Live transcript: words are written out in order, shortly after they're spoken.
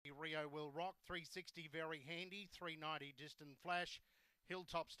Rio Will Rock. 360 Very Handy. 390 Distant Flash.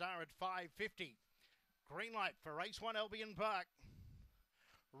 Hilltop Star at 550. Green light for race 1 Albion-Park.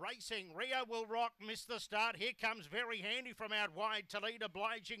 Racing, Rio Will Rock, missed the start. Here comes Very Handy from out wide to lead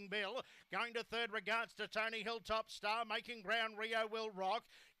Obliging Bill. Going to third, regards to Tony. Hilltop Star making ground, Rio Will Rock.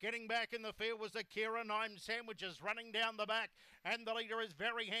 Getting back in the field was the Kira. 9 Sandwiches running down the back. And the leader is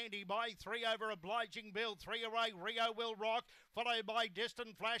Very Handy by 3 over Obliging Bill. 3 away, Rio Will Rock. Followed by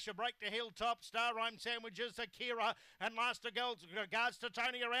Distant Flash, a break to Hilltop Star. 9 Sandwiches, the Kira. And last to go, regards to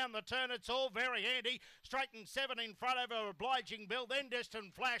Tony around the turn. It's all Very Handy. Straighten 7 in front over Obliging Bill. Then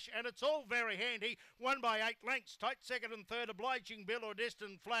Distant Flash, and it's all Very Handy. Won by 8 lengths. Tight second and third, Obliging Bill or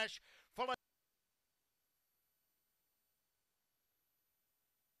Distant Flash. Followed